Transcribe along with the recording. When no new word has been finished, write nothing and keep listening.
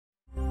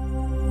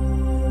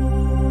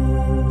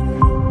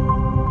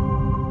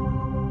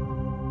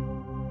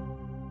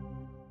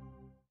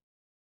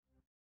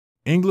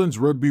England's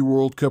Rugby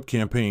World Cup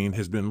campaign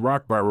has been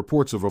rocked by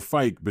reports of a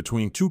fight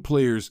between two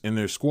players in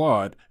their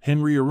squad,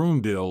 Henry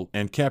Arundell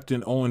and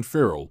captain Owen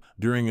Farrell,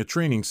 during a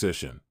training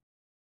session.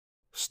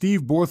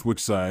 Steve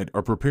Borthwick's side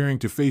are preparing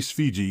to face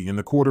Fiji in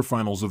the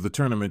quarterfinals of the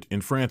tournament in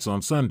France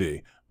on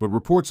Sunday, but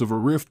reports of a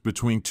rift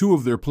between two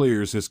of their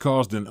players has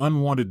caused an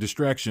unwanted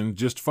distraction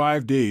just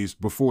 5 days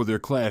before their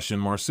clash in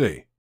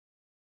Marseille.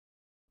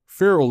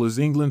 Farrell is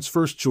England's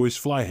first-choice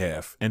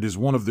fly-half and is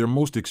one of their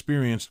most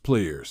experienced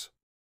players.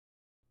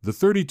 The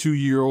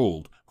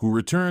 32-year-old, who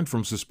returned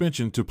from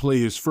suspension to play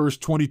his first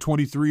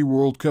 2023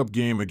 World Cup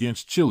game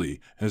against Chile,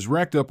 has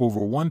racked up over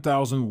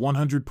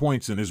 1,100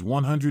 points in his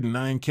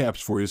 109 caps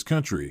for his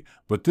country,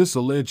 but this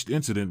alleged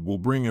incident will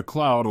bring a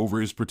cloud over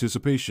his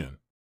participation.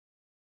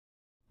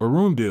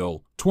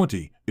 Arundell,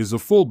 20, is a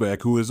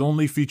fullback who has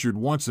only featured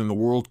once in the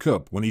World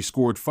Cup when he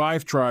scored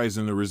 5 tries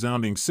in the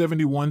resounding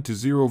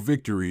 71-0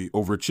 victory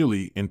over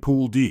Chile in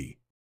Pool D.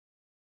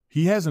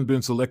 He hasn't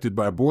been selected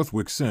by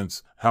Borthwick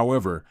since,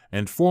 however,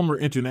 and former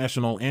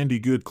international Andy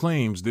Goode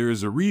claims there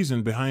is a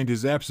reason behind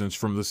his absence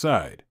from the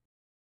side.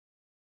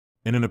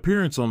 In an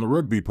appearance on the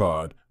Rugby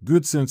Pod,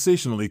 Goode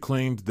sensationally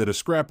claimed that a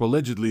scrap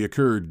allegedly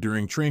occurred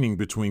during training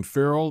between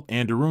Farrell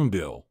and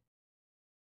Arundell.